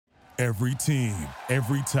Every team,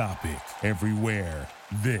 every topic, everywhere.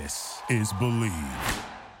 This is Believe.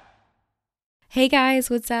 Hey guys,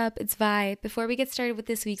 what's up? It's Vi. Before we get started with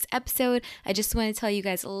this week's episode, I just want to tell you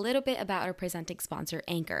guys a little bit about our presenting sponsor,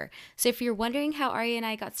 Anchor. So if you're wondering how Arya and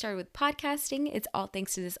I got started with podcasting, it's all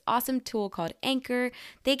thanks to this awesome tool called Anchor.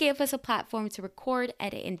 They gave us a platform to record,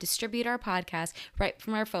 edit, and distribute our podcast right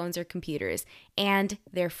from our phones or computers. And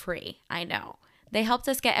they're free, I know. They helped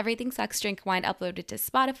us get Everything Sucks Drink Wine uploaded to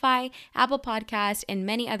Spotify, Apple Podcasts, and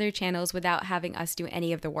many other channels without having us do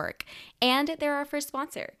any of the work. And they're our first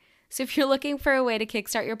sponsor. So if you're looking for a way to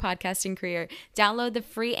kickstart your podcasting career, download the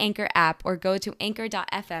free Anchor app or go to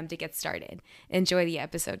anchor.fm to get started. Enjoy the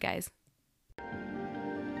episode, guys.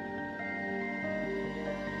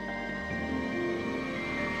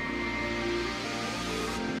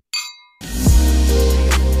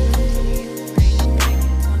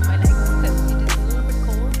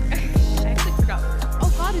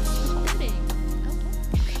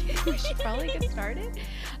 We should probably get started.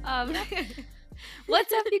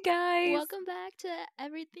 What's up, you guys? Welcome back to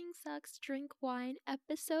Everything Sucks Drink Wine,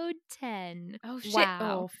 episode 10. Oh, shit. Wow.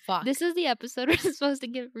 Oh, fuck. This is the episode where we're supposed to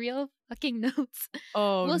give real fucking notes.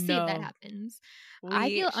 We'll see if that happens. I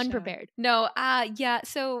feel unprepared. No, yeah,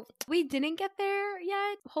 so we didn't get there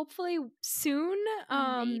yet. Hopefully soon.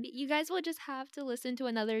 Maybe. You guys will just have to listen to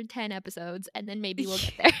another 10 episodes and then maybe we'll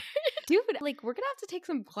get there. Dude, like, we're gonna have to take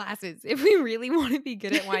some classes if we really want to be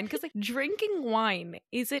good at wine. Because, like, drinking wine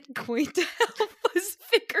isn't going to help us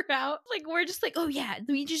figure out. Like, we're just like, oh, yeah,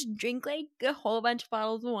 we just drink, like, a whole bunch of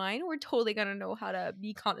bottles of wine. We're totally gonna know how to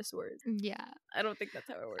be connoisseurs. Yeah. I don't think that's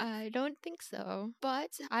how it works. I don't think so. But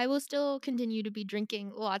I will still continue to be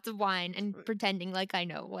drinking lots of wine and pretending like I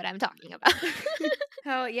know what I'm talking about.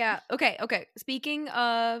 Hell yeah. Okay. Speaking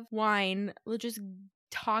of wine, we'll just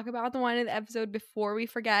talk about the wine of the episode before we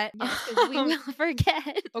forget. Yes, 'cause we will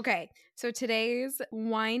forget. Okay, so today's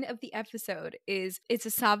wine of the episode it's a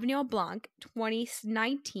Sauvignon Blanc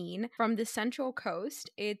 2019 from the Central Coast.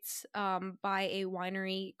 It's by a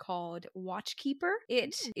winery called Watchkeeper.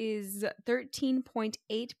 It is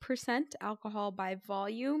 13.8% alcohol by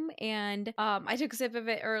volume, and I took a sip of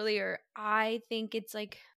it earlier. I think it's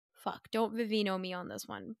like, fuck, don't Vivino me on this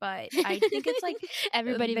one, but I think it's like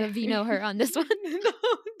Everybody Vivino her on this one. No,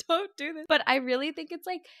 don't do this. But I really think it's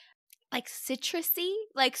like citrusy.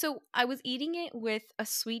 Like, so I was eating it with a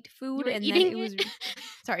sweet food, and then it was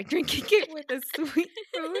drinking it with a sweet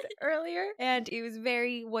food earlier, and it was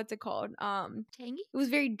very, what's it called? Tangy? It was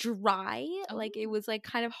very dry. Oh. Like, it was like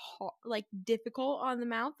kind of hard, like difficult on the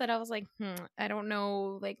mouth, that I was like, I don't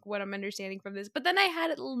know like what I'm understanding from this. But then I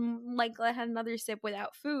had I had another sip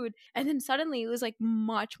without food, and then suddenly it was like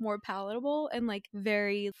much more palatable and like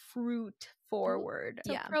very fruit forward.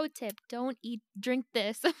 So yeah. pro tip, don't drink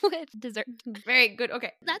this with dessert. Very good.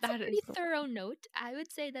 Okay. That's that a pretty thorough note. I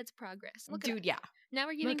would say that's progress. Look Dude, at yeah. Now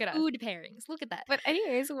we're giving Look at us. food pairings. Look at that. But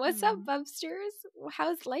anyways, what's up, Bubsters?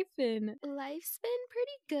 How's life been? Life's been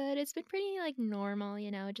pretty good. It's been pretty like normal,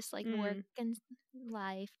 just like work and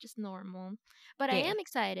life, just normal. But I Yeah. am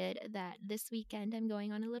excited that this weekend I'm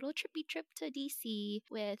going on a little trippy trip to DC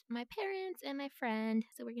with my parents and my friend.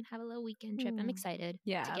 So we're gonna have a little weekend trip. I'm excited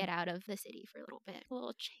Yeah. to get out of the city for a little bit. A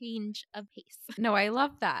little change of pace. No, I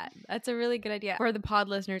love that. That's a really good idea. For the pod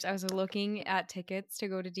listeners, I was looking at tickets to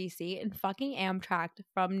go to DC, and fucking Amtrak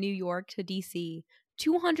from New York to DC,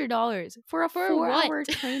 $200 for a 4-hour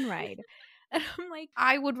train ride. And I'm like,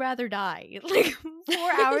 I would rather die. Like,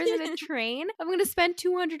 4 hours in a train? I'm going to spend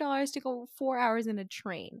 $200 to go 4 hours in a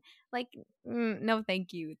train. Like, no,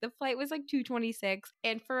 thank you. The flight was like $226.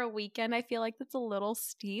 And for a weekend, I feel like that's a little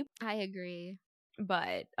steep. I agree.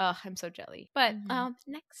 But I'm so jelly. But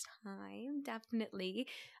next time, definitely,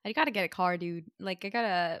 I gotta get a car, dude. Like, I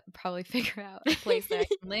gotta probably figure out a place that I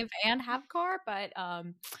can live and have a car. But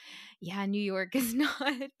yeah, New York is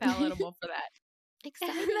not palatable for that.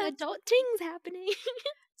 Exciting adult things happening.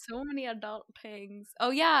 So many adult things.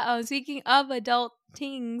 Oh yeah, speaking of adult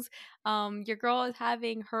things, your girl is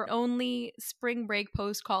having her only spring break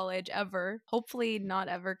post college ever. Hopefully not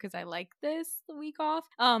ever, because I like this week off.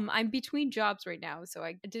 I'm between jobs right now, so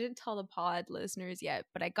I didn't tell the pod listeners yet,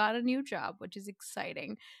 but I got a new job, which is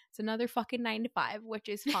exciting. It's another fucking 9 to 5, which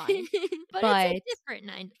is fine. but it's a different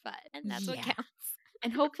 9 to 5, and that's what counts.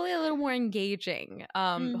 And hopefully a little more engaging.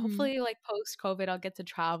 Hopefully, like, post-COVID, I'll get to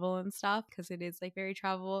travel and stuff, because it is like very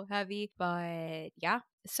travel heavy. But yeah,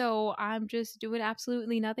 so I'm just doing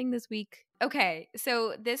absolutely nothing this week. Okay,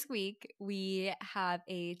 so this week we have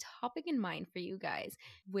a topic in mind for you guys,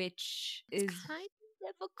 which is kind of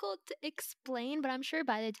difficult to explain, but I'm sure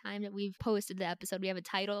by the time that we've posted the episode, we have a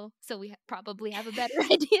title, so we probably have a better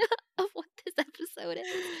idea of what this this episode is.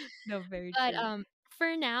 No, very But true.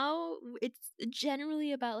 for now, it's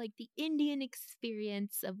generally about like the Indian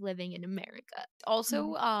experience of living in America.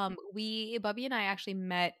 Also, Bubby and I actually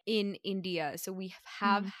met in India, so we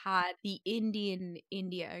have Mhm. had the Indian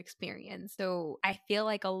India experience. So I feel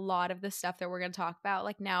like a lot of the stuff that we're going to talk about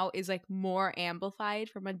like now is like more amplified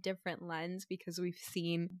from a different lens because we've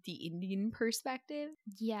seen the Indian perspective.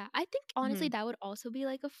 Yeah, I think honestly that would also be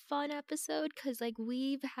like a fun episode because like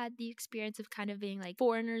we've had the experience of kind of being like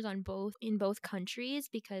foreigners on both in both countries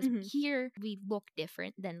because here we look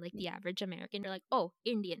different than like the average American. They're like, oh,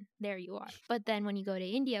 Indian, there you are. But then when you go to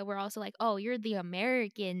India, we're also like, oh, you're the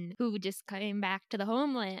American who just came back to the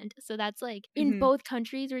homeland. So that's like in both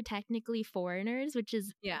countries we're technically foreigners, which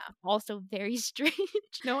is also very strange.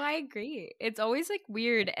 No, I agree. It's always like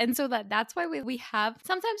weird. And so that's why we have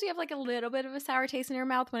sometimes we have like a little bit of a sour taste in our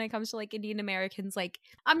mouth when it comes to like Indian Americans. Like,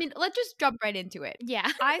 I mean, let's just jump right into it. Yeah.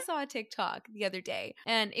 I saw a TikTok the other day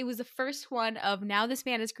and it was the first one of now this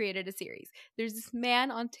man has created a series. There's this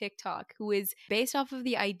man on TikTok who is based off of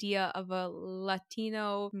the idea of a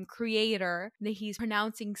Latino creator that he's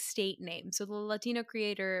pronouncing state names. So the Latino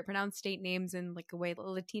creator pronounced state names in like a way the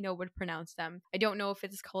Latino would pronounce them. I don't know if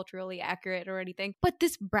it's culturally accurate or anything, but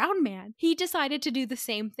this brown man, he decided to do the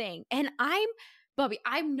same thing. And Bubby,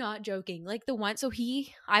 I'm not joking. Like the one,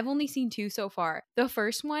 I've only seen 2 so far. The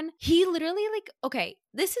first one, he literally like, okay,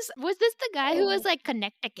 was this the guy who was like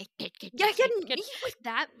connected? Yeah,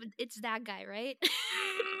 that it's that guy, right?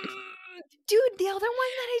 Dude, the other one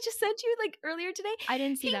that I just sent you like earlier today, I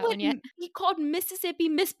didn't see that one yet. He called Mississippi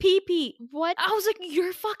Miss Pee. What? I was like,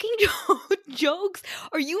 you're fucking jokes.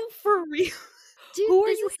 Are you for real? Dude, who are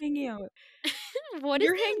you hanging out with? What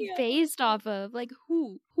is this based off of? Like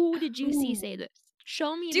who? Who did you see say this?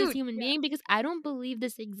 Show me this human being because I don't believe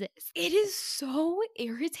this exists. It is so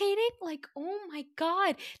irritating. Like, oh my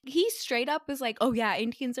God. He straight up is like, oh yeah,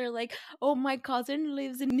 Indians are like, oh, my cousin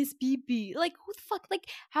lives in Miss Pee. Like, who the fuck? Like,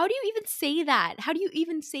 how do you even say that? How do you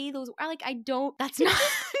even say those? Like, that's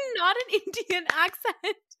not an Indian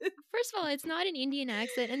accent. First of all, it's not an Indian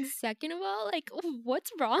accent. And second of all, like,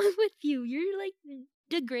 what's wrong with you? You're like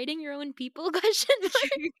degrading your own people? Question mark.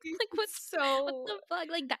 Like what the fuck?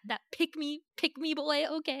 Like that pick me boy,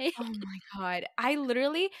 okay. Oh my God.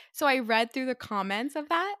 I read through the comments of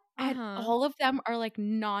that and all of them are like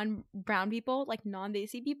non-brown people, like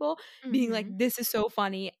non-Desi people being like, this is so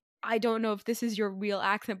funny. I don't know if this is your real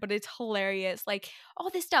accent, but it's hilarious. Like all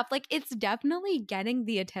this stuff, like it's definitely getting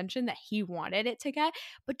the attention that he wanted it to get.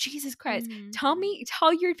 But Jesus Christ,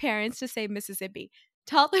 tell your parents to say Mississippi.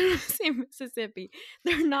 Tell them to say Mississippi.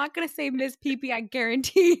 They're not going to say Miss Pee, I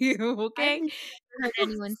guarantee you, okay? I've never heard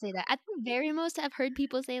anyone say that. At the very most, I've heard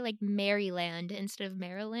people say, like, Maryland instead of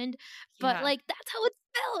Maryland. But, like, that's how it's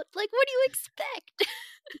spelled. Like, what do you expect?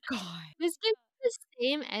 God. This gives the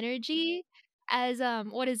same energy as,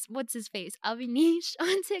 what's his face? Avinash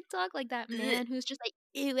on TikTok. Like, that man who's just like,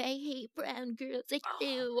 ew, I hate brown girls. Like,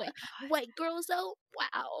 ew, white girls, though?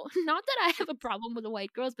 Wow. Not that I have a problem with the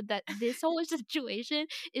white girls, but that this whole situation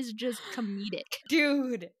is just comedic.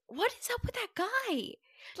 Dude, what is up with that guy?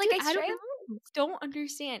 Like, dude, I don't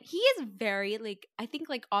understand. He is very, like, I think,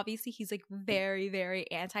 like, obviously he's, like, very, very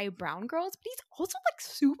anti-brown girls, but he's also, like,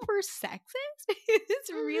 super sexist.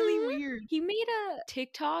 It's really weird. He made a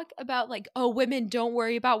TikTok about, like, oh, women, don't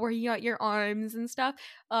worry about working out your arms and stuff.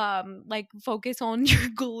 Like, focus on your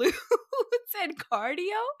glutes and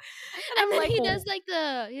cardio. And then like, he does, like,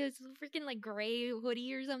 his freaking, like, gray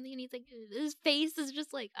hoodie or something, and he's, like, his face is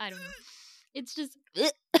just, like, I don't know. It's just...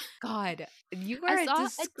 God, you are a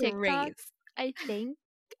disgrace. TikTok, I think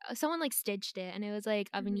someone like stitched it, and it was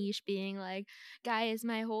like Avinash being like, "Guys,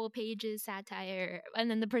 my whole page is satire,"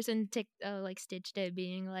 and then the person like stitched it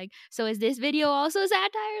being like, "So is this video also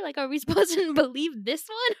satire? Like, are we supposed to believe this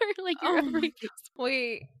one or like your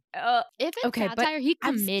wait? If it's satire, he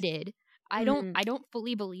committed. I don't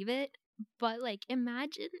fully believe it. But, like,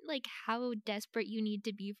 imagine, like, how desperate you need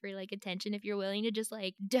to be for, like, attention if you're willing to just,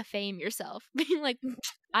 like, defame yourself. Being like,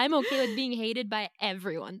 I'm okay with being hated by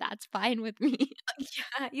everyone. That's fine with me.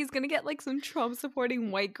 Yeah, he's gonna get, like, some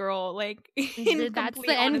Trump-supporting white girl, like, that's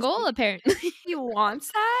the end goal, apparently. If he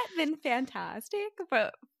wants that, then fantastic,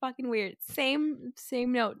 but fucking weird. Same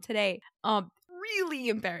note today. Really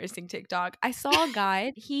embarrassing TikTok. I saw a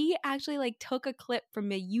guy, he actually like took a clip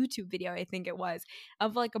from a YouTube video, I think it was,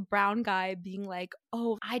 of like a brown guy being like,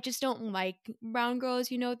 oh, I just don't like brown girls,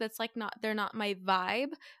 you know, that's like they're not my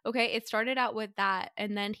vibe. Okay, it started out with that,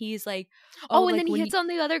 and then he's like, oh, and like, then he hits on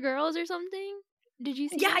the other girls or something? Did you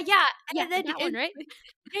see that? Yeah, and then that one, right?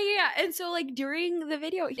 Yeah. And so like during the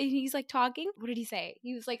video, he's like talking. What did he say?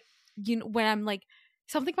 He was like, you know, when I'm like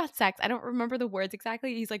something about sex. I don't remember the words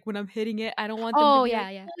exactly. He's like, when I'm hitting it, I don't want them Oh to be yeah,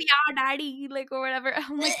 like, yeah. oh yeah, daddy, like, or whatever.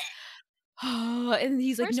 I'm like, oh, and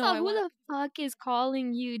he's like, First no, off, I who want. the fuck is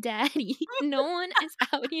calling you daddy? No one is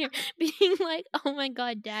out here being like, oh my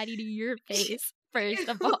god, daddy to your face, first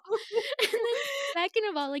of all. And then second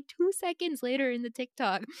of all, like 2 seconds later in the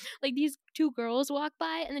TikTok, like these two girls walk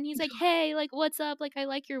by and then he's like, hey, like what's up? Like I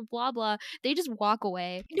like your blah blah. They just walk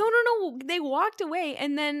away. No. They walked away,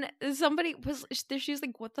 and then somebody was. She was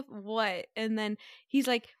like, "What the what?" And then he's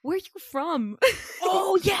like, "Where are you from?"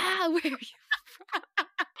 Oh yeah, where are you from?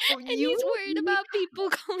 And You? he's worried about people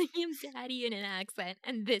calling him daddy in an accent,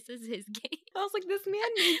 and this is his game. I was like, this man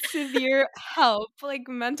needs severe help, like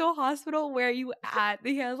mental hospital. Where are you at?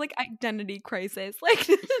 He has like identity crisis. Like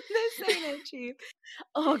this ain't it, chief.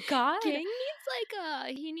 Oh God, King needs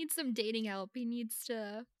like he needs some dating help. He needs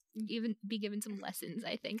to even be given some lessons.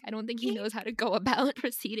 I think. I don't think he knows how to go about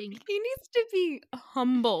proceeding. he needs to be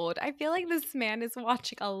humbled. I feel like this man is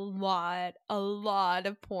watching a lot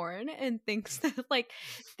of porn and thinks that like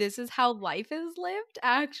this is how life is lived,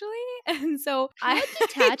 actually. And so How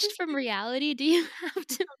detached from reality do you have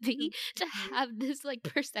to be to have this like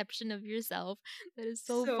perception of yourself that is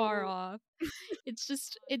so far off? It's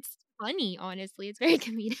funny, honestly. It's very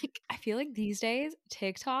comedic. I feel like these days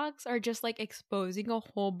TikToks are just like exposing a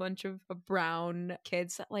whole bunch of brown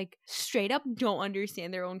kids that like straight up don't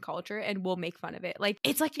understand their own culture and will make fun of it. Like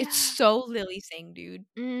it's it's so Lily Singh, dude.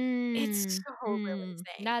 It's so Lily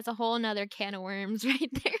Singh. That's a whole nother can of worms right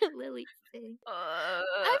there, Lily Singh.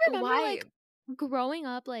 I remember like growing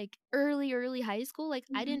up, like early high school, like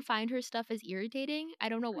I didn't find her stuff as irritating. I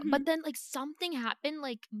don't know what, but then like something happened.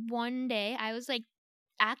 Like one day, I was like,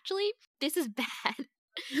 actually, this is bad.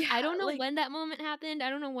 Yeah, I don't know like, when that moment happened. I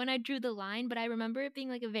don't know when I drew the line, but I remember it being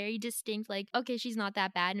like a very distinct, like, okay, she's not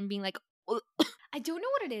that bad, and being like, I don't know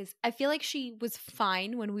what it is. I feel like she was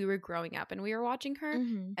fine when we were growing up and we were watching her,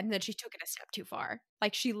 and then she took it a step too far.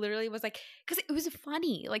 Like she literally was like, because it was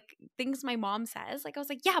funny, like things my mom says. Like I was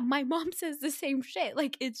like, yeah, my mom says the same shit.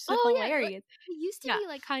 Like it's so hilarious. Yeah, it used to be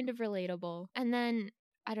like kind of relatable, and then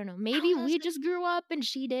I don't know, maybe we just grew up and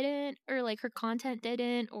she didn't, or like her content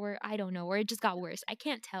didn't, or I don't know, or it just got worse. I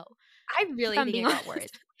can't tell. I really think it got worse.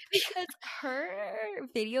 Because her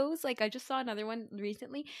videos, like I just saw another one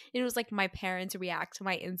recently. It was like my parents react to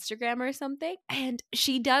my Instagram or something, and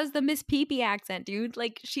she does the Miss Pee accent, dude.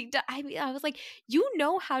 Like I was like, you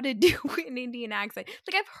know how to do an Indian accent.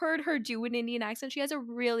 Like I've heard her do an Indian accent. She has a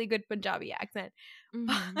really good Punjabi accent.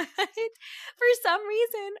 But for some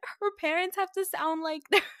reason, her parents have to sound like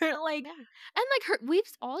they're like, and like we've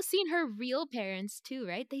all seen her real parents too,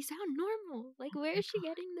 right? They sound normal. Like where is she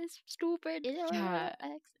getting this stupid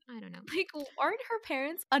accent? I don't know. Like, aren't her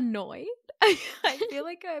parents annoyed? I feel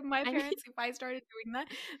like my parents, if I started doing that,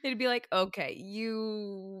 they'd be like, okay,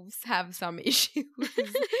 you have some issues.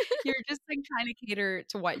 You're just like trying to cater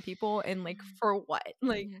to white people, and like for what?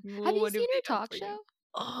 Like, have you seen her talk show?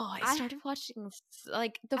 Oh, I started watching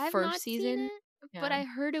like the first season. But I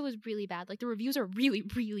heard it was really bad. Like the reviews are really,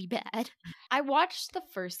 really bad. I watched the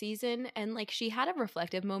first season and like she had a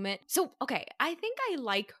reflective moment. So, okay, I think I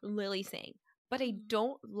like Lily Singh, but I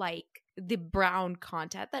don't like the brown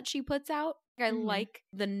content that she puts out. I like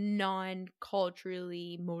the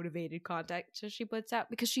non-culturally motivated content that she puts out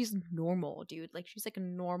because she's normal, dude. Like she's like a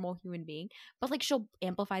normal human being, but like she'll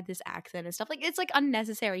amplify this accent and stuff. Like it's like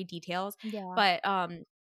unnecessary details. Yeah.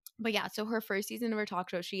 But yeah, so her first season of her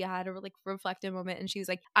talk show, she had a like reflective moment, and she was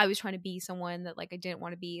like, I was trying to be someone that like I didn't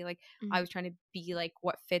want to be. Like I was trying to be like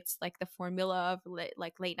what fits like the formula of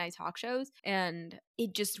like late night talk shows, and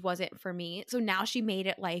it just wasn't for me. So now she made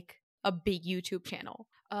it like a big YouTube channel.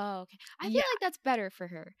 Oh, okay. I feel like that's better for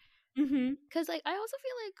her. Because like I also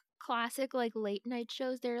feel like classic like late night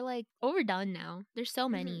shows, they're like overdone now. There's so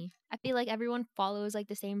many. I feel like everyone follows like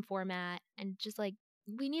the same format, and just like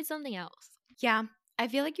we need something else. Yeah. I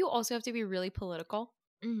feel like you also have to be really political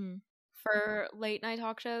for late night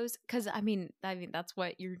talk shows, because I mean that's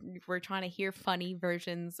what we're trying to hear, funny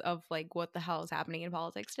versions of like what the hell is happening in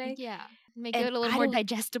politics today. Yeah, make it a little more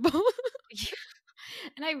digestible.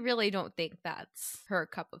 And I really don't think that's her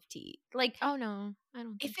cup of tea. Like, oh no, I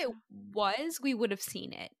don't think if it was, we would have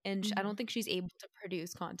seen it, and I don't think she's able to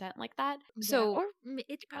produce content like that. So or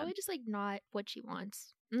it's probably just like not what she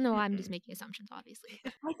wants. No, I'm just making assumptions, obviously. I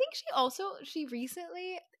think she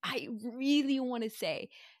recently, I really want to say,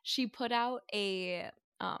 she put out a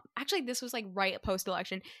actually this was like right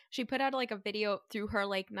post-election. She put out like a video through her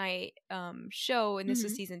like night show, and this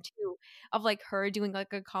was season 2, of like her doing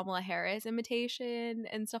like a Kamala Harris imitation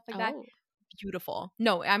and stuff like that. Beautiful.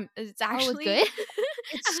 No, it's actually good.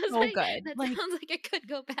 It's so good. That sounds like it could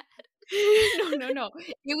go bad. No.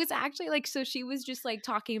 It was actually like, so she was just like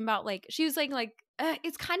talking about like, she was like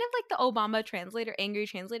it's kind of like the Obama translator, angry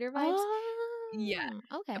translator vibes. Yeah.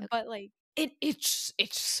 Okay. But like it's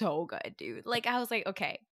so good, dude. Like I was like,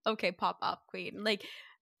 okay, pop up queen. Like,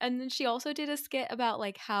 and then she also did a skit about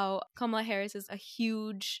like how Kamala Harris is a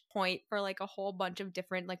huge point for like a whole bunch of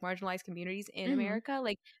different like marginalized communities in America,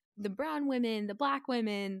 like the brown women, the black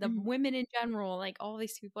women, the women in general, like all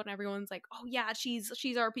these people, and everyone's like, oh yeah, she's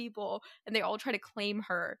our people, and they all try to claim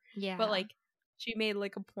her. Yeah. But like she made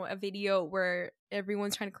like a video where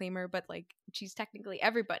everyone's trying to claim her, but like she's technically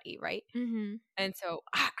everybody, right? And so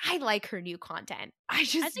I like her new content. I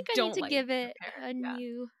think I need to give it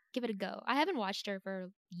give it a go. I haven't watched her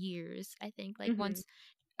for years. I think like once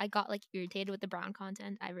I got like irritated with the brown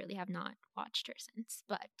content, I really have not watched her since.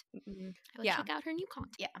 But I will check out her new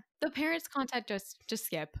content. Yeah, the parents content just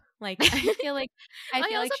skip. Like I feel like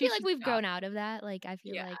I also feel like we've grown out of that. Like I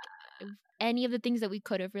feel like any of the things that we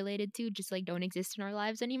could have related to just like don't exist in our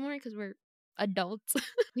lives anymore because we're adults.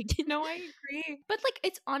 No, I agree. But like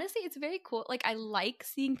it's honestly, it's very cool. Like I like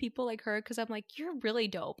seeing people like her because I'm like, you're really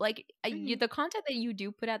dope. Like the content that you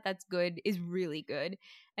do put out that's good is really good,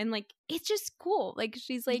 and like it's just cool. Like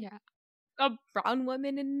she's like a brown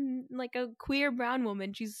woman and like a queer brown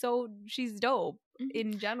woman. She's dope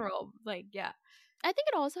in general. Like I think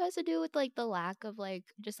it also has to do with like the lack of like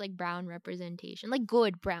just like brown representation, like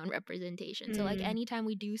good brown representation. So like anytime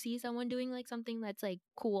we do see someone doing like something that's like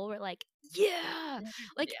cool, we're like, yeah,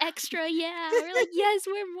 like extra, yeah. We're like, yes,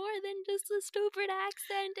 we're more than just a stupid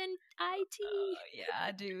accent and IT.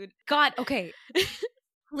 Yeah, dude. God, okay.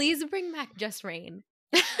 Please bring back Just Rain.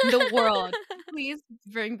 The world. Please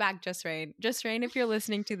bring back Just Rain. Just Rain, if you're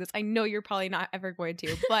listening to this, I know you're probably not ever going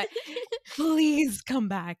to, but please come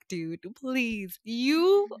back, dude. Please.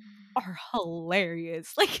 You are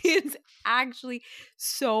hilarious. Like, it's actually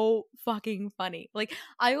so fucking funny. Like,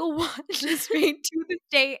 I will watch Just Rain to this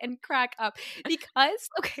day and crack up because,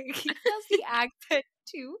 okay, he does the accent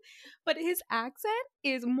too, but his accent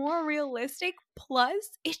is more realistic.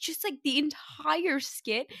 Plus, it's just like the entire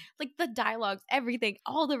skit, like the dialogues, everything,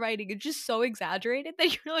 all the writing is just so exaggerated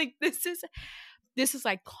that you're like, this is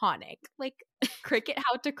iconic. Like cricket,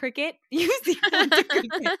 how to cricket, use the how to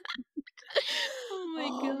cricket.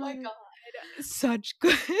 Oh my god, such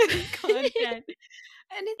good content.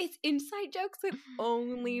 And it's inside jokes that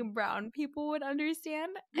only brown people would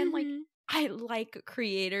understand. And like I like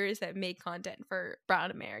creators that make content for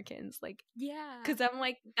brown Americans. Like, because I'm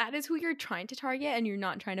like, that is who you're trying to target and you're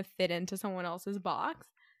not trying to fit into someone else's box.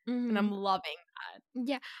 And I'm loving that.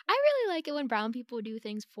 Yeah, I really like it when brown people do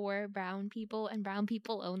things for brown people and brown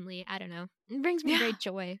people only. I don't know. It brings me great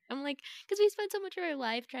joy. I'm like, because we spent so much of our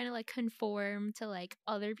life trying to like conform to like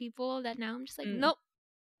other people that now I'm just like, nope.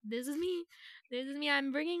 This is me.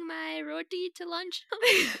 I'm bringing my roti to lunch.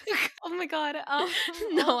 Oh my god.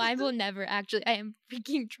 No, I will never. Actually, I am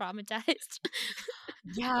freaking traumatized.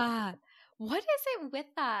 Yeah. What is it with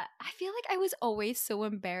that? I feel like I was always so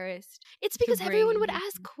embarrassed. It's because everyone would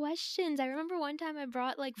ask questions. I remember one time I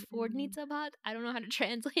brought like fornitsa bhat. I don't know how to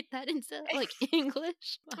translate that into like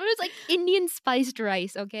English. It was like Indian spiced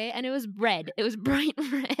rice, okay? And it was red. It was bright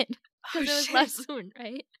red. Because it was lasoon,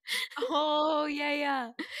 right? Oh,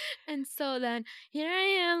 yeah. And so then here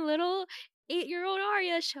I am, little 8-year-old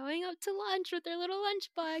Arya showing up to lunch with her little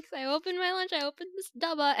lunchbox. I open my lunch, I open this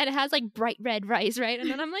dabba, and it has like bright red rice, right? And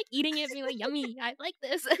then I'm like eating it, being like, yummy, I like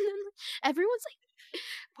this. And then everyone's like,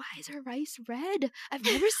 why is her rice red? I've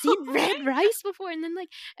never seen red rice before. And then like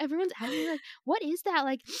everyone's asking me like, what is that?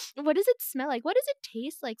 Like, what does it smell like? What does it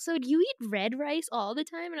taste like? So do you eat red rice all the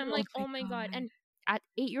time? And I'm like, oh my god. And at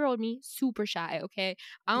 8-year-old me, super shy, okay?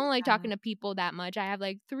 I don't like talking to people that much. I have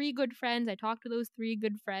like 3 good friends. I talk to those 3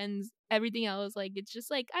 good friends. Everything else, like, it's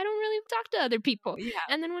just like, I don't really talk to other people. Yeah.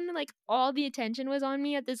 And then when like all the attention was on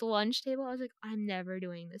me at this lunch table, I was like, I'm never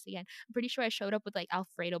doing this again. I'm pretty sure I showed up with like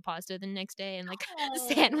Alfredo pasta the next day and like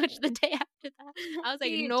a sandwich the day after that. I was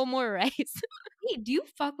like, no more rice. Wait, do you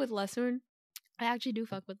fuck with lasoon? I actually do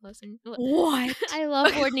fuck with lasoon. What? I love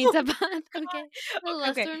fornitsa bhat. Okay.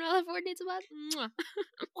 Lasoon wala fornitsa bhat.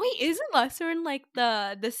 Wait, isn't lasoon like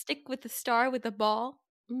the stick with the star with the ball?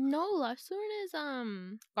 No, lasoon is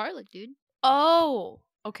garlic, dude. Oh,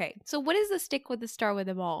 okay. So what is the stick with the star with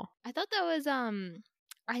the ball? I thought that was I'm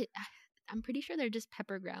pretty sure they're just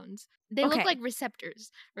pepper grounds. They look like receptors,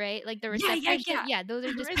 right? Like the receptors. Yeah, those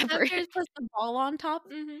are just pepper. Plus the ball on top.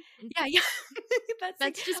 Yeah.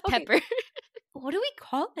 That's just pepper. What do we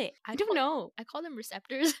call it? I don't know. I call them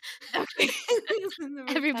receptors. Okay.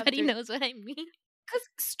 Everybody knows what I mean. Because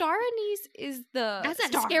star anise is the that's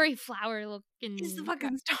that scary flower looking. It's the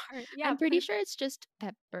fucking star. Yeah, I'm pretty sure it's just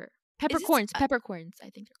pepper. Peppercorns, I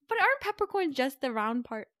think. But aren't peppercorns just the round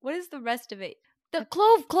part? What is the rest of it? The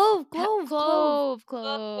clove.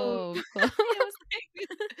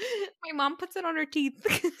 My mom puts it on her teeth.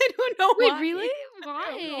 I don't know why. Wait, really?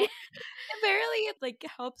 Why? Apparently it like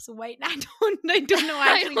helps whiten. I don't know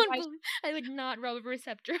actually. I would not rub a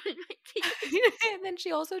receptor in my teeth. And then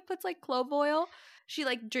she also puts like clove oil. She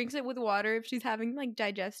like drinks it with water if she's having like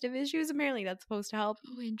digestive issues. Apparently that's supposed to help.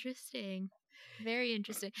 Oh, interesting. Very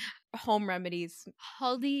interesting. Home remedies.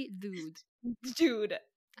 Haldi dood. Dude.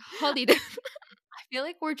 Haldi dood. I feel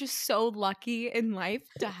like we're just so lucky in life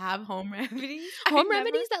to have home remedies.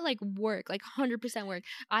 Remedies that like work, like 100% work.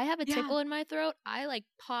 I have a tickle in my throat. I like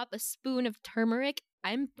pop a spoon of turmeric.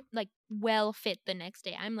 I'm like well fit the next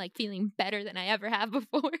day. I'm like feeling better than I ever have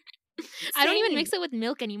before. I don't even mix it with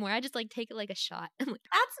milk anymore. I just like take it like a shot. I'm like,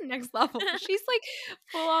 that's next level. She's like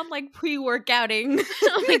full on like pre-workouting.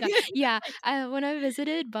 Oh my god. Yeah. When I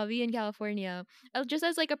visited Bubby in California, just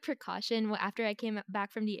as like a precaution, after I came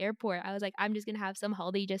back from the airport, I was like, I'm just gonna have some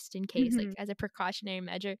Haldi just in case, like as a precautionary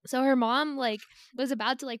measure. So her mom like was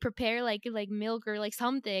about to like prepare like milk or like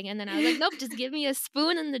something, and then I was like, nope, just give me a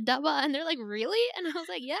spoon and the dabba. And they're like, really? And I was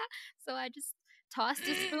like, yeah. So I just tossed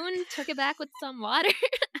a spoon, took it back with some water,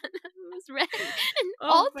 and I was ready. And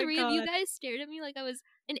all three of you guys stared at me like I was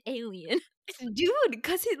an alien. Dude,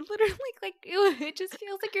 because it literally like it just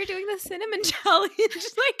feels like you're doing the cinnamon challenge.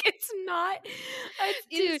 Like it's not.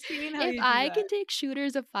 Dude, if I can take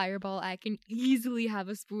shooters of Fireball, I can easily have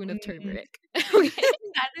a spoon of turmeric. Okay.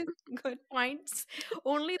 That is good points.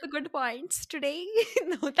 Only the good points today.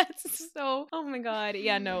 No, that's so. Oh my god.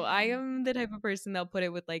 Yeah, no, I am the type of person that'll put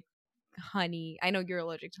it with like honey. I know you're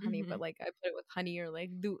allergic to honey, but like I put it with honey or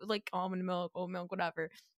like almond milk, oat milk, whatever.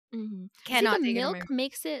 Cannot take milk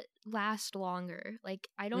makes it last longer. Like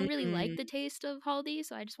I don't really like the taste of Haldi,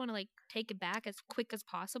 so I just want to like take it back as quick as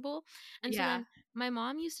possible. And so then my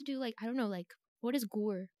mom used to do like, I don't know, like what is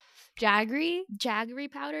gur? Jaggery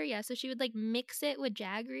powder. Yeah, so she would like mix it with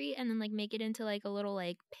jaggery and then like make it into like a little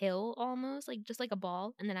like pill almost, like just like a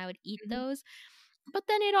ball, and then I would eat those. But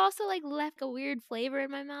then it also like left a weird flavor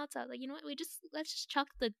in my mouth. So I was like, you know what? Let's just chuck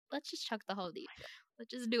the Haldi.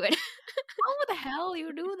 Let's just do it. Oh, the hell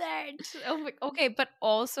you do that? Oh, okay, but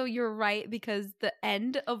also you're right, because the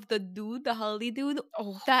end of the Haldi dude,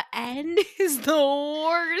 the end is the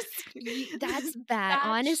worst. That's bad.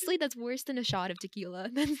 Honestly, that's worse than a shot of tequila.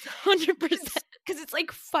 That's 100%. Because it's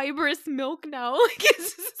like fibrous milk now. Like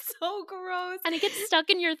it's so gross. And it gets stuck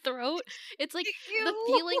in your throat. It's like the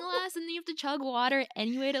feeling lasts, and then you have to chug water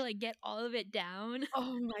anyway to like get all of it down.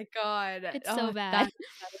 Oh my god. It's so bad. That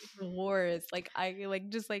is the worst. Like I like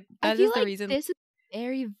just like that is the reason. This is a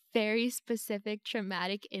very, very specific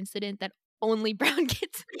traumatic incident that only brown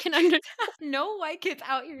kids can understand. No white kids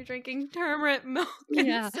out here drinking turmeric milk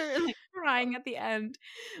and certainly crying at the end.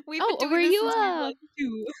 Were you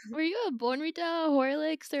a Bonrita,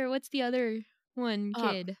 Horlicks, or what's the other one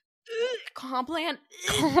kid? Complan.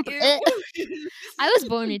 I was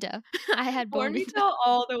Bonrita. I had Bonrita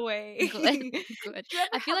all the way. Good.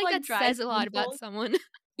 I feel like that says a lot about someone.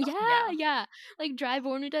 Yeah. Like dry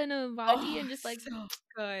Bonrita in a vati and just like so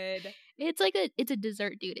good. It's like it's a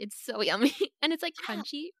dessert, dude. It's so yummy. And it's like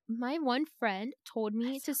crunchy. My one friend told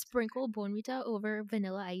me to sprinkle Bonrita over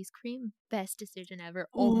vanilla ice cream. Best decision ever.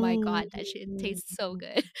 Oh my god, that shit tastes so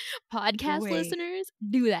good. Podcast listeners,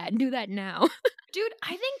 do that. Do that now. Dude, I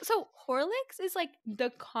think so. Horlicks is like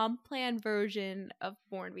the Complan version of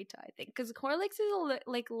Bonvita, I think, because Horlicks is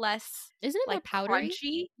like less, isn't it, like more powdery?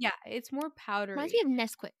 Crunchy? Yeah, it's more powdery. Reminds me of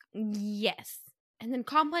Nesquik. Yes, and then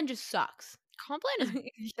Complan just sucks. Complan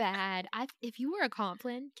is bad. If you were a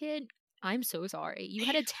Complan kid, I'm so sorry. You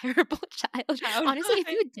had a terrible childhood. Honestly, if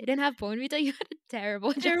you didn't have Bonvita, you had a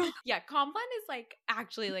terrible childhood. Yeah, Complan is like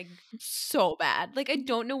actually like so bad. Like I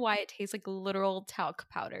don't know why it tastes like literal talc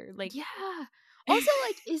powder. Like yeah. Also,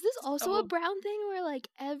 like, is this also a brown thing where, like,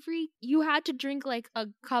 you had to drink, like, a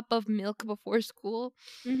cup of milk before school?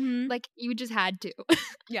 Mm-hmm. Like, you just had to.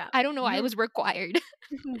 Yeah. I don't know why it was required.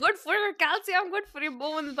 Good for your calcium, good for your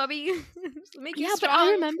bones, Bubby. Make you strong. But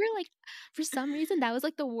I remember, like, for some reason, that was,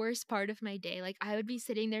 like, the worst part of my day. Like, I would be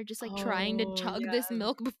sitting there just, like, trying to chug this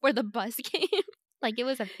milk before the bus came. Like, it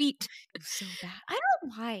was a feat. It was so bad. I don't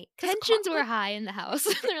know why. Tensions were high in the house.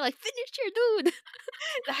 They're like, finish your dude.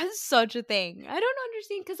 That's such a thing. I don't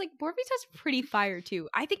understand, because, like, Bonvita's pretty fire, too.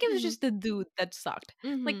 I think it was just the dude that sucked.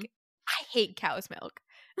 Like, I hate cow's milk.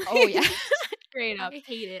 Oh, yeah. Straight up. I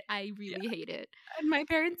hate it. I really hate it. And my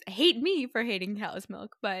parents hate me for hating cow's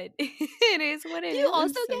milk, but it is what it is. Do you I'm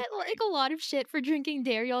also so get sorry. like a lot of shit for drinking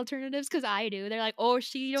dairy alternatives? Because I do. They're like, oh,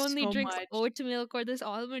 she only So drinks much. oat milk or this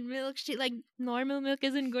almond milk. She like normal milk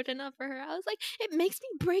isn't good enough for her. I was like, it makes me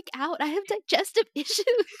break out. I have digestive issues.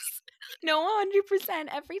 No, 100%.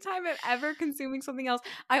 Every time I'm ever consuming something else,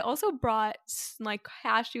 I also brought like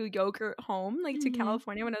cashew yogurt home, like to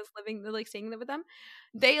California when I was living, like staying there with them.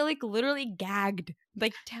 They like literally gagged,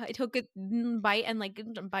 like took a bite and like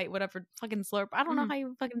bite whatever fucking slurp. I don't know how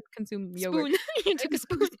you fucking consume yogurt. Spoon. You took a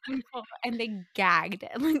spoon. And they gagged.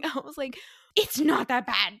 And like I was like, it's not that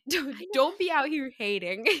bad. Don't be out here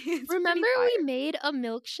hating. Remember we made a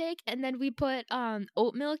milkshake and then we put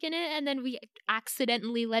oat milk in it and then we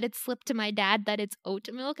accidentally let it slip to my dad that it's oat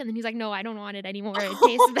milk and then he's like, no, I don't want it anymore. It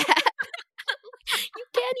tastes bad. You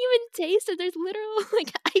can't even taste it. There's literal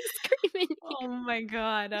like ice cream in here. Oh my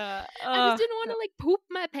god. I just didn't want to like poop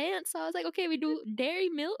my pants. So I was like, okay, we do dairy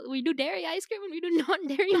milk, we do dairy ice cream, and we do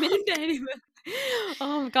non-dairy milk.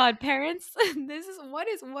 Oh god, parents, this is what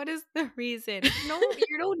is the reason? No,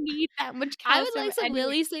 you don't need that much calcium. I would like some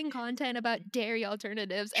Lily Singh content about dairy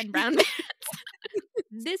alternatives and brown parents.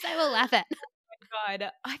 This I will laugh at. Oh my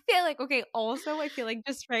god. I feel like I feel like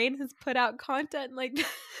Just Rain has put out content like that.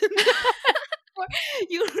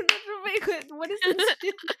 You make it. What is this? What is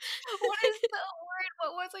the word?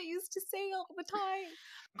 What was I used to say all the time?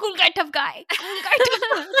 Cool guy, tough guy.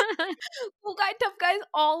 Cool guy, tough guy is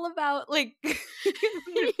all about like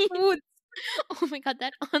foods. Oh my god,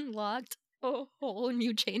 that unlocked a whole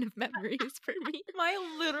new chain of memories for me. My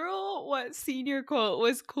literal senior quote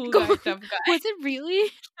was cool guy, tough guy. Was it really?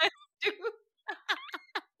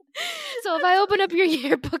 So if I open up your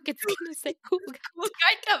yearbook, it's gonna say cool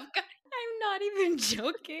guy, tough guy. I'm not even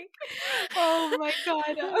joking. Oh my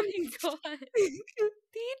god. Oh my god. He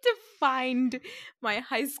defined my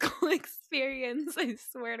high school experience, I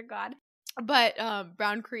swear to God. But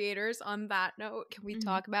brown creators, on that note, can we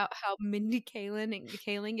talk about how Mindy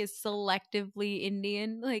Kaling is selectively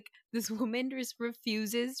Indian? Like, this woman just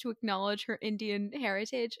refuses to acknowledge her Indian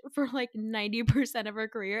heritage for like 90% of her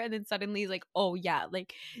career, and then suddenly is like, oh yeah,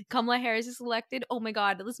 like Kamala Harris is elected. Oh my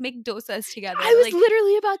god, let's make dosas together. I was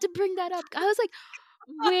literally about to bring that up. I was like,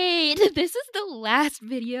 wait, this is the last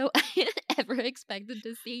video I ever expected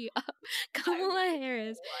to see of Kamala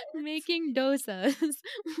Harris making dosas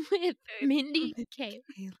with Mindy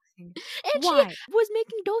Kaling. And Why? she was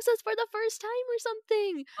making dosas for the first time or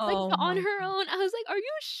something. Oh like on my her God. own. I was like, are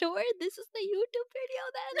you sure this is the YouTube video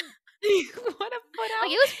then? What a put out.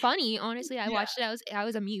 Like, it was funny, honestly. I watched it. I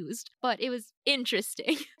was amused, but it was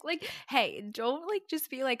interesting. Like, hey, don't like just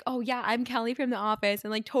be like, oh yeah, I'm Kelly from The Office,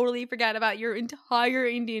 and like totally forget about your entire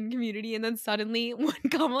Indian community, and then suddenly when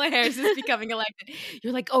Kamala Harris is becoming elected,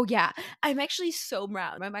 you're like, oh yeah, I'm actually so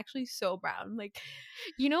brown. Like,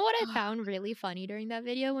 you know what I found really funny during that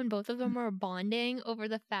video? When both of them were bonding over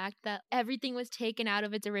the fact that everything was taken out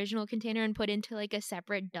of its original container and put into like a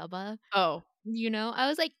separate dabba. oh. You know, I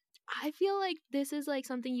was like, I feel like this is like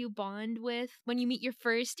something you bond with when you meet your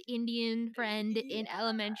first Indian friend in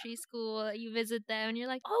elementary school. You visit them and you're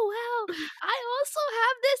like, oh wow, I also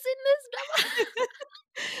have this in this dabba.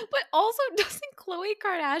 But also, doesn't Khloe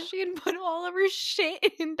Kardashian put all of her shit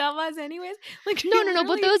in dabbas anyways? Like, No,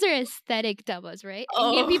 but those are aesthetic dabbas, right?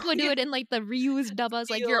 Indian people do yeah. it in like the reused dabbas,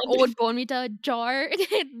 like your Sealed. old Bonvita jar.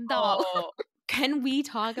 Oh. Can we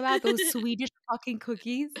talk about those Swedish fucking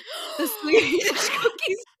cookies? The Swedish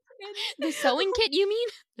cookies. The sewing kit, you mean?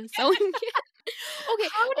 The sewing kit?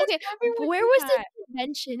 Okay. everyone Where do was that? the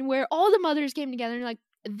convention where all the mothers came together and like,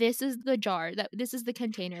 this is the jar, this is the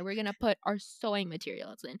container we're gonna put our sewing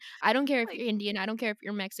materials in. I don't care if you're Indian, I don't care if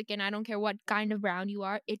you're Mexican, I don't care what kind of brown you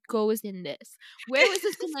are, it goes in this. Where was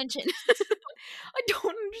this convention? I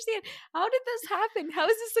don't understand. How did this happen? How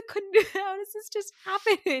does this just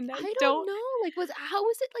happen? I don't know. Like, how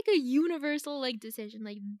was it like a universal like decision?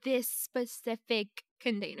 Like, this specific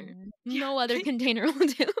container, no other container will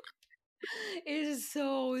do. It is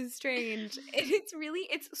so strange.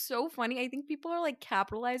 It's so funny. I think people are like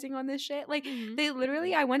capitalizing on this shit. Like, they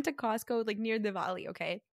literally, I went to Costco like near Diwali,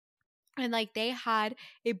 okay? And like they had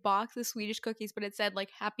a box of Swedish cookies, but it said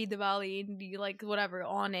like Happy Diwali and like whatever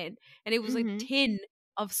on it. And it was like tin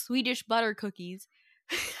of Swedish butter cookies.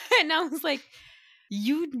 And I was like,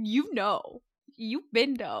 you know. You've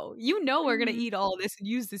been know. You know we're gonna eat all this and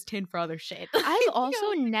use this tin for other shit. I've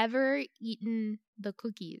also never eaten the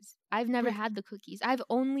cookies. I've never had the cookies. I've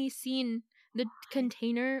only seen the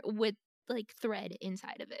container with like thread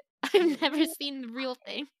inside of it. I've never seen the real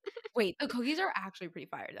thing. Wait, the cookies are actually pretty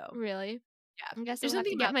fire though. Really? I guess There's I'll have to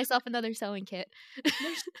something get about myself another sewing kit.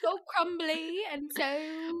 they're so crumbly and so.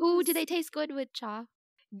 Ooh, do they taste good with cha?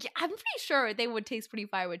 Yeah, I'm pretty sure they would taste pretty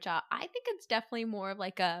fire with cha. I think it's definitely more of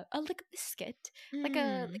like a biscuit, like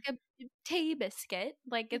Mm. a tea biscuit.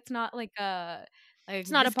 Like it's not like a It's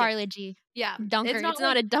not a biscuit. Parle G. Yeah, Dunker. it's not It's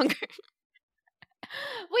not like. a dunker.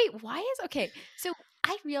 Wait, why is okay? So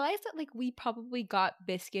I realized that like we probably got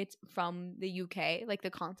biscuits from the UK, like the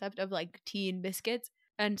concept of like tea and biscuits,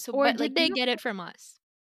 and so Or but did like they get it from us?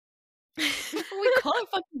 we call it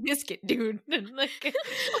fucking biscuit, dude. Like Okay,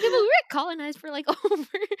 but we were colonized for like over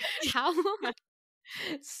how long?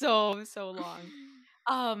 so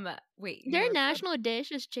long. Wait, you Their were national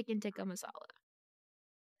dish is chicken tikka masala.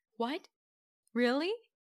 what? Really?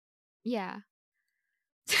 Yeah.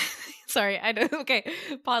 Sorry, I don't. Okay,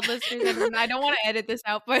 pod listeners, everyone, I don't want to edit this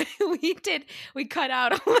out, but we cut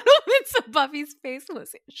out a little bit, so Buffy's face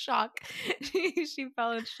was in shock. She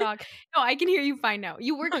fell in shock. No, I can hear you fine now.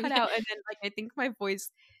 You were cut Okay. out, and then like I think my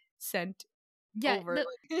voice sent Yeah. over.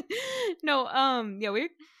 No, yeah, we're.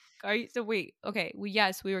 Are you so wait? Okay, we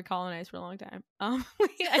were colonized for a long time. I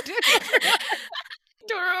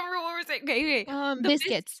don't remember what we're saying. Okay, the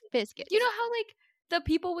Biscuits. Biscuits. you know how like the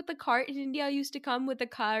people with the cart in India used to come with the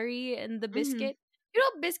curry and the biscuit? You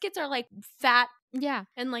know, biscuits are like fat Yeah.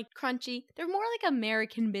 and like crunchy. They're more like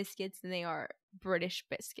American biscuits than they are British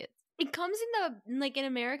biscuits. It comes in the like in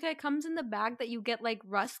America, it comes in the bag that you get like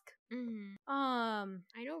rusk. I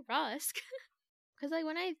know rusk. Because like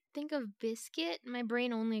when I think of biscuit, my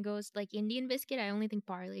brain only goes like Indian biscuit. I only think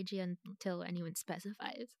Parle G until anyone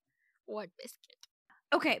specifies what biscuit.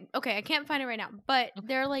 Okay, I can't find it right now, but Okay.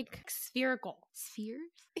 they're like spherical. Spheres?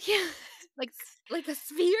 Yeah. Like a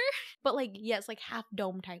sphere? But like yes, like half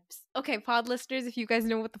dome types. Okay, pod listeners, if you guys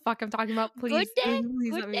know what the fuck I'm talking about, please, Good day?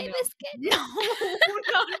 please Good let day me know. biscuit? No,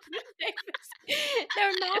 not Good Day biscuit.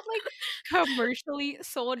 They're not like commercially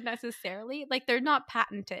sold necessarily. Like they're not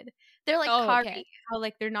patented. They're like Oh, curry, okay. how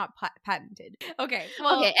like they're not patented. Okay,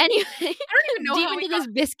 well, Okay, anyway. I don't even know Deep how we into this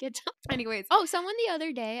biscuit. anyways. Oh, someone the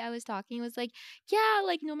other day I was talking was like, yeah,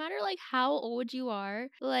 like no matter like how old you are,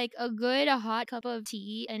 like a hot cup of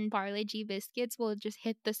tea and Parle G biscuits will just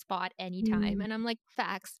hit the spot anytime. And I'm like,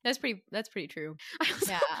 facts. That's pretty true. I was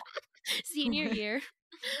Yeah. senior year.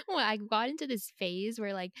 Well, I got into this phase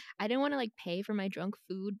where like I didn't want to like pay for my drunk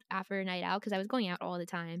food after a night out because I was going out all the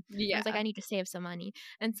time. I Yeah. was like, I need to save some money.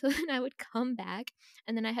 And so then I would come back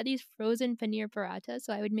and then I had these frozen paneer paratha.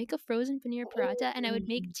 So I would make a frozen paneer paratha and I would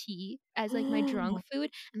make tea as like my drunk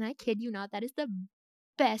food. And I kid you not, that is the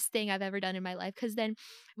best thing I've ever done in my life. Because then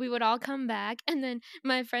we would all come back and then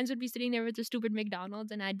my friends would be sitting there with the stupid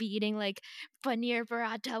McDonald's and I'd be eating like paneer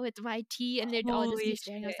paratha with my tea and they'd all just be Holy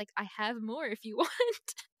staring. I was shit. like, I have more if you want.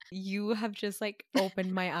 You have just like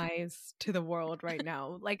opened my eyes to the world right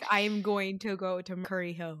now. Like I am going to go to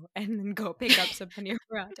Curry Hill and then go pick up some paneer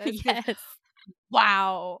parathas. Yes.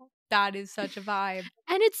 Wow, that is such a vibe.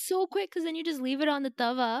 And it's so quick because then you just leave it on the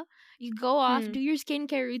tava. You go off, Hmm. do your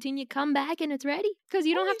skincare routine, you come back and it's ready. Because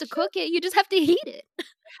you don't have Holy to cook it, you just have to heat it.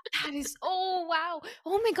 That is oh wow.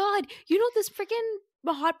 Oh my god. You know this freaking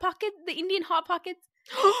hot pocket, the Indian hot pockets?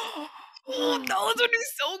 Oh, those would be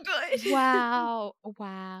so good. Wow.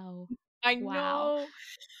 Wow. I Wow. know.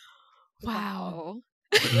 Wow.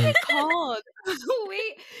 What are they called?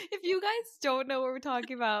 Wait, if you guys don't know what we're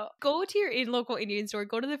talking about, go to your local Indian store,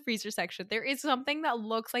 go to the freezer section. There is something that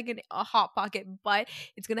looks like a hot pocket, but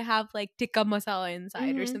it's gonna have like tikka masala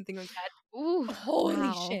inside or Mhm. something like that. Ooh. Holy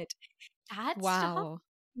wow. shit. That stuff? Wow.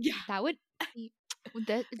 Yeah. That would be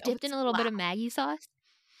dipped would in a little bit of Maggie sauce.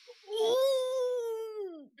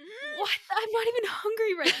 Ooh. What? I'm not even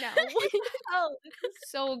hungry right now. What the hell? This is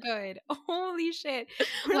so good. Holy shit.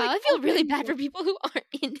 We're Wow, like I feel really opening bad for people who aren't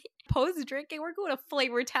Indian. post drinking. We're going to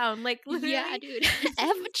Flavor Town. Like literally. Yeah, dude.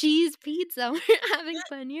 F cheese pizza. We're having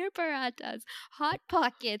paneer parathas, hot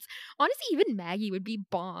pockets. Honestly, even Maggie would be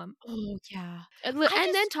bomb. Oh yeah. And I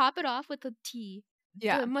then just- top it off with the tea.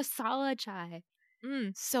 Yeah. The masala chai.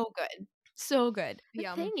 So good. So good. The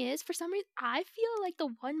Yum. thing is, for some reason, I feel like the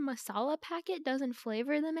one masala packet doesn't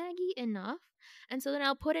flavor the Maggie enough. And so then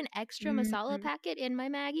I'll put an extra masala Mhm. packet in my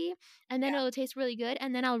Maggie, and then Yeah. it'll taste really good.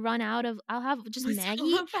 And then I'll run out of, I'll have just Masala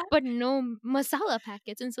Maggie, packet? but no masala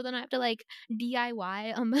packets. And so then I have to like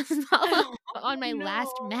DIY a masala on my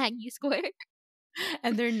last no. Maggie square.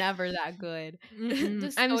 And they're never that good.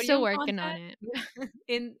 The I'm still sodium working on content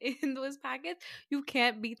it. in those packets, you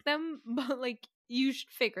can't beat them, but like you should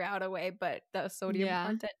figure out a way. But the sodium Yeah.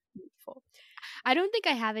 content is beautiful. I don't think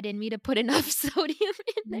I have it in me to put enough sodium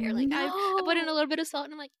in there. Like I put in a No. little bit of salt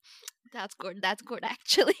and I'm like, that's good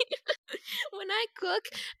actually. When I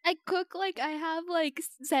cook like I have like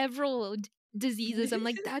several diseases. I'm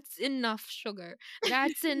like, that's enough sugar.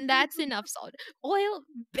 That's enough salt. Oil,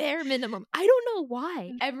 bare minimum. I don't know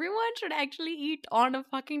why. Everyone should actually eat on a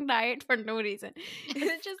fucking diet for no reason.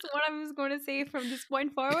 It's just what I was going to say from this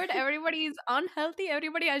point forward. Everybody is unhealthy.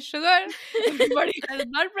 Everybody has sugar. Everybody has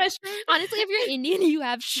blood pressure. Honestly, if you're Indian, you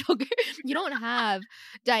have sugar. You don't have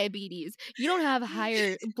diabetes. You don't have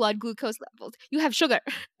higher blood glucose levels. You have sugar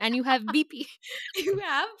and you have BP. You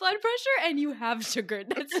have blood pressure and you have sugar.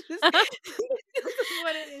 That's just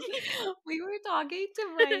what it is. We were talking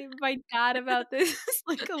to my dad about this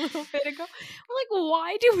like a little bit ago. We're like,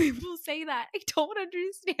 why do people say that? I don't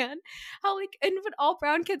understand how and but all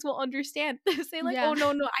brown kids will understand. They say like, oh no,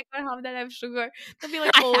 I can't have that. I have sugar. They'll be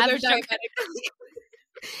like, oh, they're diabetic.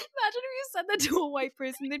 Imagine if you said that to a white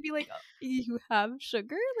person. They'd be like, oh, you have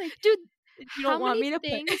sugar? Like, dude, you don't want me to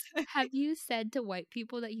things have you said to white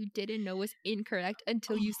people that you didn't know was incorrect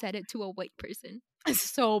until you said it to a white person?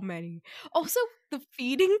 So many. Also, the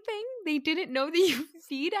feeding thing. They didn't know that you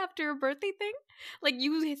feed after a birthday thing. Like,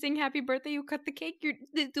 you sing happy birthday, you cut the cake.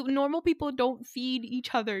 The normal people don't feed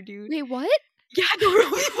each other, dude. Wait, what? Yeah,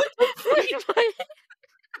 normal people don't feed.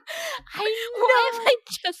 Why am I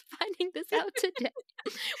just finding this out today?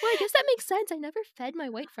 Well, I guess that makes sense. I never fed my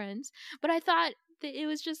white friends, but I thought that it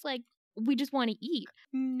was just like, we just want to eat.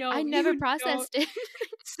 No, I never processed it.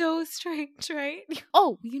 So strange, right?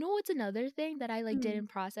 Oh, you know what's another thing that I didn't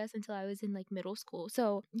process until I was in like middle school.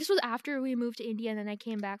 So this was after we moved to India, and then I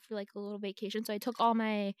came back for like a little vacation. So I took all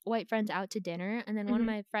my white friends out to dinner, and then one of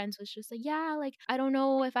my friends was just like, yeah, like I don't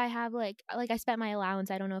know if I have like I spent my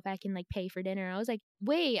allowance. I don't know if I can like pay for dinner. I was like,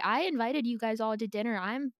 wait, I invited you guys all to dinner.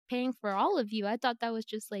 I'm paying for all of you. I thought that was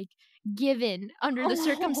just like given under the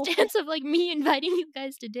circumstance of like me inviting you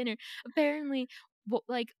guys to dinner. Apparently,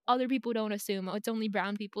 like other people don't assume. It's only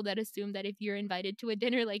brown people that assume that if you're invited to a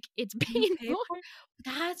dinner, like it's paid for.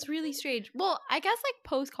 That's really strange. Well, I guess like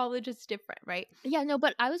post college is different, right? Yeah, no,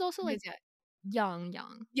 but I was also like young.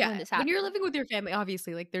 Yeah, when this happened. When you're living with your family,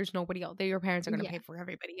 obviously, like there's nobody else. Your parents are gonna pay for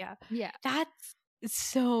everybody. Yeah. That's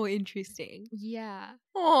so interesting. Yeah.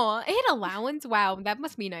 Oh, and allowance. Wow, that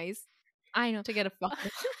must be nice. I know. To get a fuck.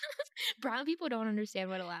 Brown people don't understand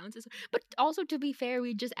what allowance is. But also, to be fair,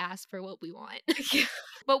 we just ask for what we want.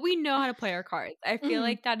 But we know how to play our cards. I feel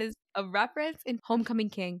like that is a reference in Homecoming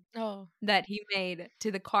King that he made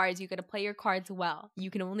to the cards. You got to play your cards well. You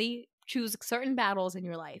can only choose certain battles in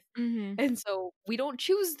your life. And so we don't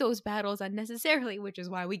choose those battles unnecessarily, which is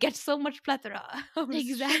why we get so much plethora.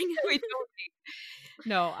 Exactly. We don't need.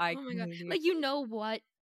 No, oh my god. Like, you know what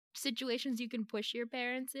situations you can push your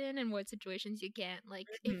parents in and what situations you can't. Like,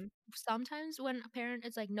 if sometimes when a parent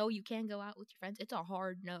is like, no, you can't go out with your friends, it's a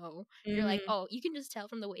hard no. You're like, oh, you can just tell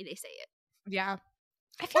from the way they say it. Yeah.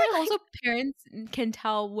 I feel like also parents can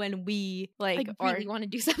tell when we like really want to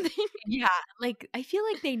do something. Yeah, like I feel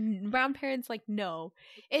like brown parents like no.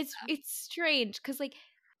 It's strange because like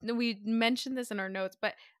we mentioned this in our notes,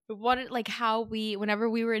 but how whenever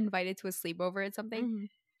we were invited to a sleepover at something,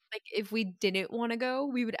 like if we didn't want to go,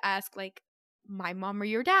 we would ask like my mom or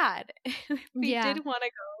your dad. If we did want to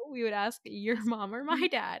go, we would ask your mom or my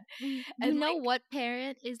dad. And you know what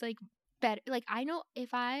parent is like better? Like, I know if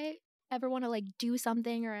I ever want to like do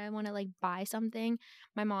something or I want to like buy something,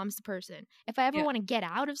 my mom's the person. If I ever want to get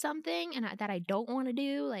out of something and that I don't want to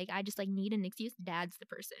do, like I just like need an excuse, dad's the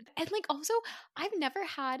person. And like also I've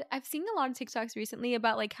seen a lot of TikToks recently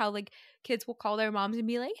about like how like kids will call their moms and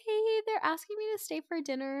be like, hey, they're asking me to stay for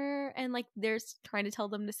dinner, and like they're trying to tell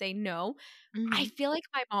them to say no. I feel like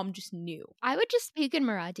my mom just knew. I would just speak in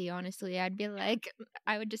Marathi, honestly. I'd be like,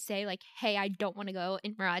 I would just say like, hey, I don't want to go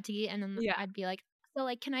in Marathi, and then I'd be like, so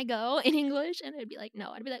like, can I go in English? And I'd be like,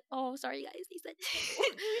 no. I'd be like, oh, sorry guys, he said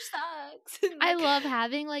English sucks. I love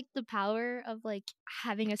having like the power of like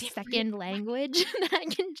having a second language that I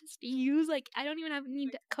can just use. Like, I don't even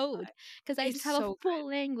need code because I just have a full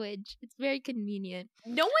language. It's very convenient.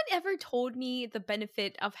 No one ever told me the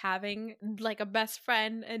benefit of having like a best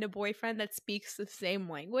friend and a boyfriend that speaks the same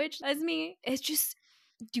language as me. It's just,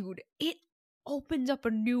 dude, it opens up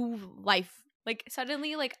a new life. Like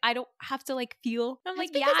suddenly, like I don't have to like feel. I'm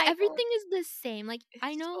like, everything is the same. Like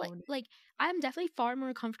I know, like I'm definitely far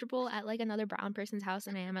more comfortable at like another brown person's house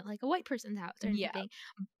than I am at like a white person's house or anything.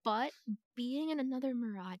 But being in another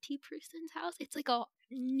Marathi person's house, it's like a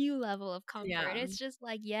new level of comfort. It's just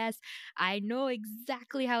like, yes, I know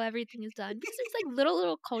exactly how everything is done because there's like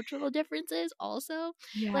little cultural differences also.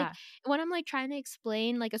 Like when I'm like trying to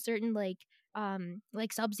explain like a certain like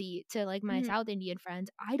like sabzi to like my Mhm. South Indian friends,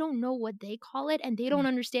 I don't know what they call it, and they don't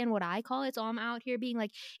understand what I call it. So I'm out here being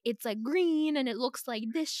like, it's like green and it looks like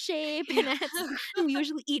this shape, and and we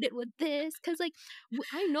usually eat it with this, because like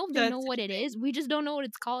I know they know That's what such a it thing. is. We just don't know what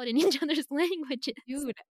it's called in each other's languages.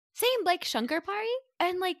 Dude. Same, like Shankarpari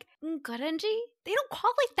and like Karanji. They don't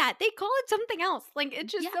call it like that. They call it something else. Like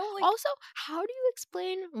it's just Yeah. so like Also, how do you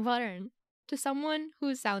explain varan to someone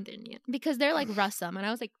who's South Indian? Because they're like rasam, and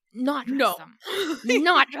I was like, not no. rasam,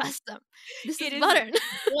 not rasam. This It is is varan.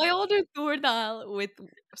 boiled tur dal with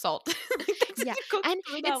salt. Like that's Yeah, you cook and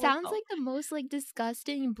tur it dal with sounds salt. like the most like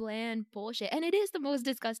disgusting bland bullshit, and it is the most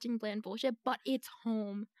disgusting bland bullshit. But it's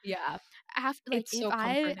home. Yeah. After like It's so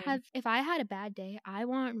comforting. if I had a bad day, I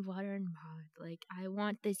want water and mud. Like I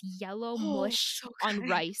want this yellow Oh, mush so on good.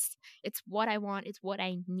 rice. It's what I want. It's what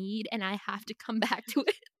I need, and I have to come back to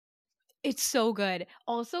it. It's so good.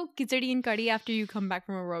 Also, khichdi and curry after you come back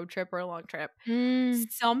from a road trip or a long trip.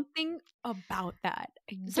 Something about that.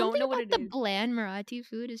 I don't Something know what about it the is. bland Marathi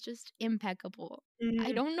food is just impeccable. I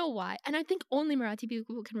Mhm. don't know why. And I think only Marathi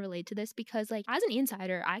people can relate to this, because like as an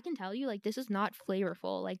insider, I can tell you like this is not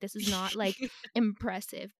flavorful. Like this is not like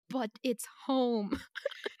impressive, but it's home.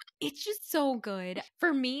 It's just so good.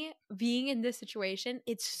 For me, being in this situation,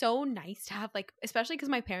 it's so nice to have like, especially because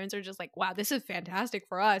my parents are just like, wow, this is fantastic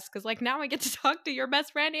for us. Cause like now I get to talk to your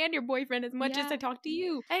best friend and your boyfriend as much as I Yeah. talk to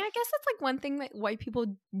you. And I guess that's like one thing that white people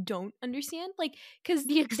don't understand. Like, cause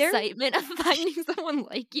The they're excitement of finding someone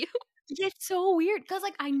like you. it's so weird because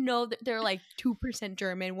like I know that they're like 2%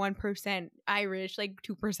 German, 1% Irish, like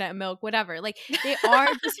 2% milk, whatever. Like they are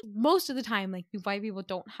just most of the time like white people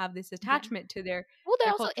don't have this attachment to Well, they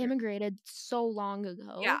their also culture. immigrated so long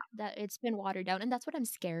ago Yeah. that it's been watered down, and that's what I'm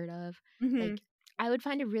scared of. Mhm. Like, I would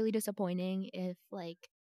find it really disappointing if like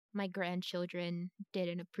my grandchildren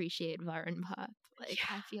didn't appreciate Varan Bhat. Like,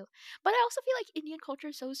 Yeah. I feel, but I also feel like Indian culture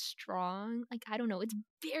is so strong. Like, I don't know, it's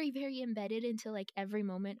very, very embedded into like every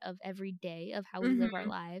moment of every day of how we live our Mhm.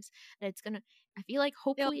 lives. That it's gonna, I feel like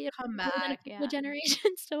They'll hopefully it'll come take more than a back. couple Yeah.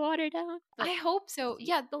 generations to water down. But I hope so. see,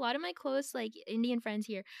 Yeah. a lot of my close like Indian friends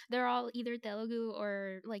here, they're all either Telugu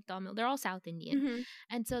or like Tamil. They're all South Indian. Mhm.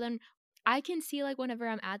 And so then I can see like whenever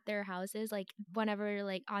I'm at their houses, like whenever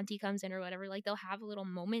like auntie comes in or whatever, like they'll have a little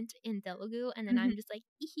moment in Telugu, and then Mhm. I'm just like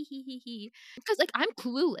because like I'm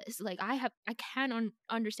clueless. Like I can't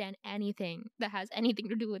understand anything that has anything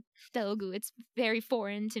to do with Telugu. It's very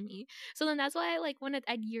foreign to me. So then that's why I like when at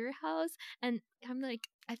your house, and I'm like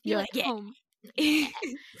I feel You're like like, yeah. home. Yeah.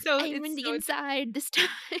 So I'm in it's the so inside this time.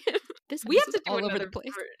 This we have episode's to do all over another the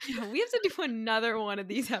place. we have to do another one of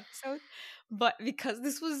these episodes. But because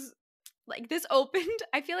this was like this opened,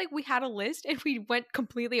 I feel like we had a list and we went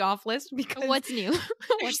completely off list because What's new? there's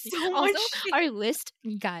What's new? so Also, much shit. our list,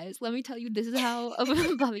 guys, let me tell you, this is how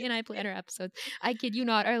Bobby and I plan our episodes. I kid you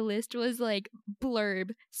not, our list was like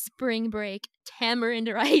blurb, spring break, tamarind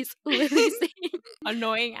rice, Lily singing,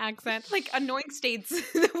 Annoying accent, like annoying states.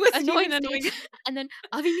 That was annoying even states, and then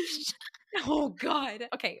Avinish. Oh god.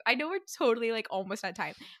 Okay, I know we're totally like almost at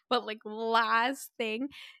time, but like last thing,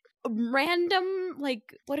 random like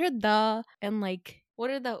what are the and like what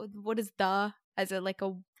is the as a like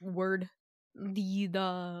a word the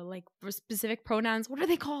like for specific pronouns, what are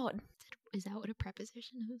they called? Is that what a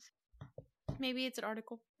preposition is? Maybe it's an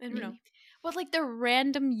article. I don't Maybe. know. But like the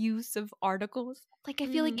random use of articles. Like I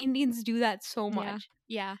feel like Indians do that so much.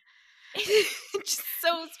 Yeah. It's just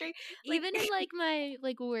so strange. Like, Even in like my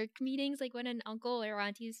like work meetings, like when an uncle or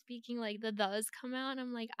auntie is speaking, like the does come out, and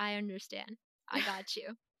I'm like, I understand. I got you.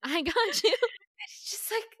 I got you. it's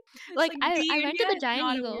just like it's Like the I went to the India is Giant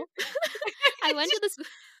not a Eagle. word. I went to this,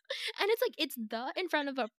 and it's like it's the in front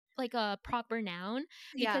of a like a proper noun,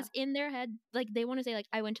 because in their head like they want to say like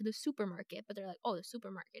I went to the supermarket, but they're like, oh, the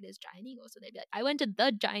supermarket is Giant Eagle, so they'd be like I went to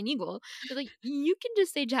the Giant Eagle. They're like, you can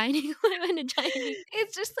just say Giant Eagle. I went to Giant Eagle.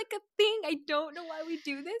 It's just like a thing. I don't know why we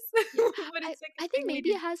do this, but it's like a I think thing we maybe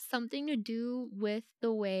do. it has something to do with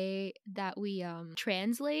the way that we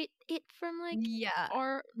translate it from like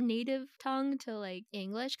our native tongue to like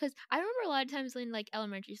English. Because I remember a lot of times in like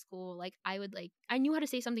elementary school, like I would like I knew how to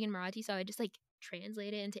say something in Marathi, so I just like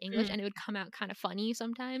translate it into English, and it would come out kind of funny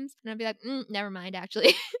sometimes, and I'd be like, never mind,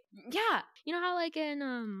 actually. Yeah. You know how like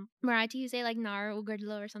in Marathi you say like nar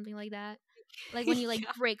ugadlo or something like that, like when you like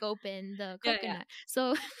break open the coconut.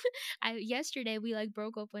 So yesterday we like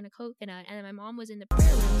broke open a coconut, and then my mom was in the prayer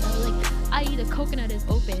room, so I was like, Ai, the coconut is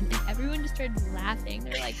open, and everyone just started laughing.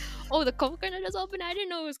 They're like, oh, the coconut is open, I didn't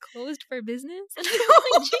know it was closed for business. And I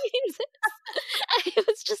was like, Jesus. It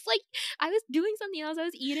was just like I was doing something else, I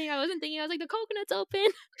was eating, I wasn't thinking, I was like, the coconut's open.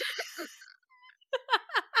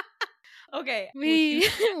 Okay. We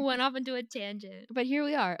went off into a tangent, but here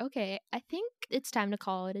we are. Okay, I think it's time to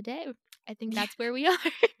call it a day. I think that's where we are.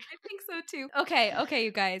 I think so too. Okay,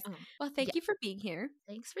 you guys. Well, thank you for being here.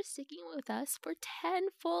 Thanks for sticking with us for 10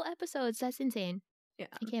 full episodes. That's insane. Yeah.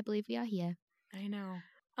 I can't believe we are here. I know.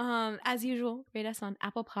 As usual, rate us on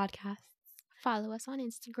Apple Podcasts. Follow us on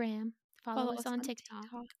Instagram. Follow us on TikTok.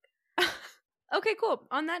 Okay, cool.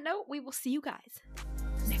 On that note, we will see you guys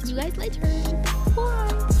next See you week. guys later.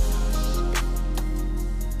 Bye.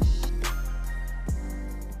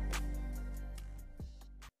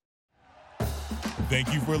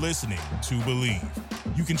 Thank you for listening to Believe.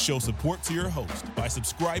 You can show support to your host by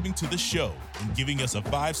subscribing to the show and giving us a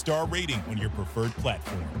 5-star rating on your preferred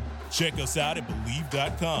platform. Check us out at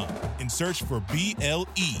Believe.com and search for BLEAV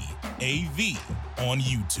on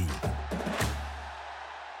YouTube.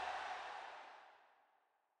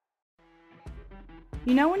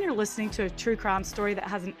 You know when you're listening to a true crime story that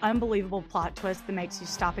has an unbelievable plot twist that makes you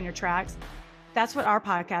stop in your tracks? That's what our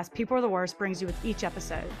podcast, People Are the Worst, brings you with each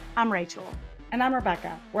episode. I'm Rachel. And I'm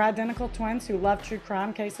Rebecca. We're identical twins who love true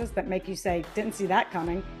crime cases that make you say, didn't see that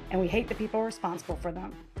coming, and we hate the people responsible for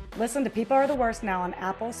them. Listen to People Are the Worst now on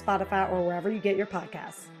Apple, Spotify, or wherever you get your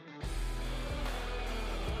podcasts.